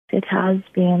It has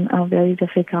been a very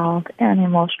difficult and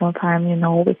emotional time,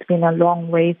 It's been a long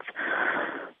wait.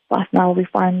 But now we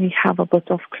finally have a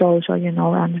bit of closure,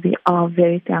 and we are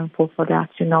very thankful for that,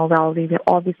 Well, we were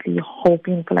obviously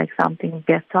hoping for something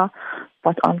better,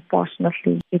 but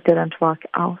unfortunately it didn't work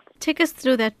out. Take us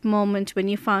through that moment when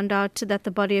you found out that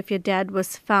the body of your dad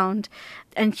was found,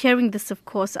 and hearing this, of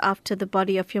course, after the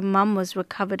body of your mum was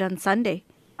recovered on Sunday.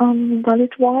 Well,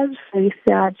 it was very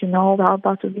sad,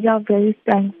 but we are very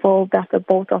thankful that the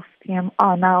both of them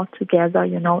are now together,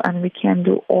 and we can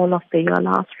do all of their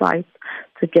last rites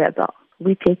together.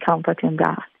 We take comfort in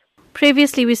that.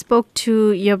 Previously, we spoke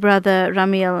to your brother,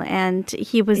 Ramil, and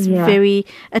he was very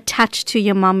attached to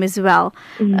your mum as well.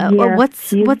 He's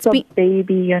a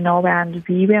baby, and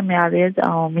we were married.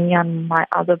 Me and my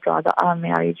other brother are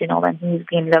married, and he's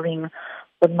been living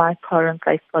with my parents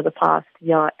for the past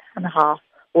year and a half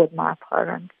with my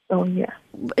parents. So, yeah.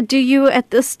 Do you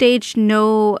at this stage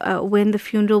know when the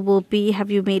funeral will be? Have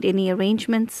you made any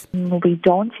arrangements? We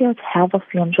don't yet have a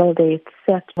funeral date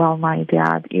set. Well, my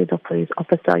dad is a police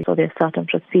officer, so there's certain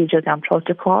procedures and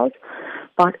protocols.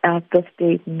 But at this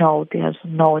date, no, there's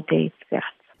no date set.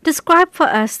 Describe for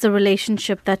us the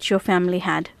relationship that your family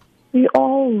had. We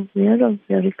all were a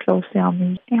very close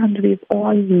family, and we've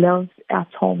all lived at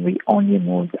home. We only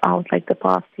moved out the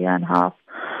past year and a half.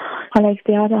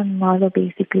 Dad and mother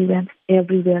basically went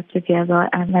everywhere together,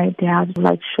 and my dad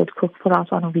should cook for us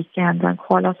on a weekend and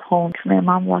call us home. My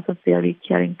mom was a very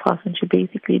caring person. She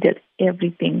basically did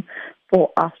everything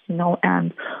for us,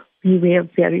 and we were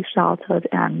very sheltered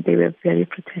and they were very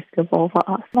protective over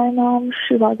us. My mom,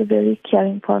 she was a very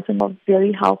caring person, a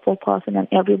very helpful person, and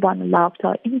everyone loved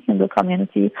her in the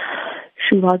community.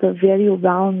 She was a very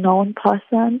well-known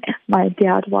person. My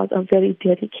dad was a very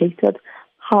dedicated,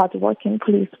 hard-working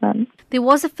policeman. There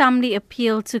was a family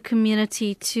appeal to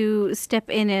community to step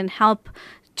in and help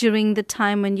during the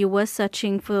time when you were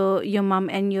searching for your mum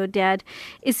and your dad.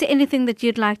 Is there anything that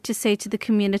you'd like to say to the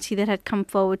community that had come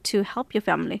forward to help your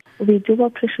family? We do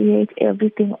appreciate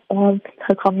everything all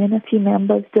the community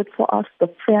members did for us,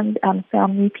 the friends and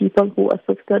family people who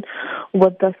assisted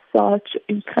with the search.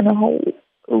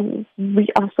 We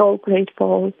are so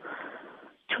grateful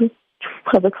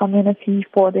for the community,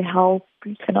 for the help.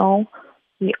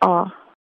 We are.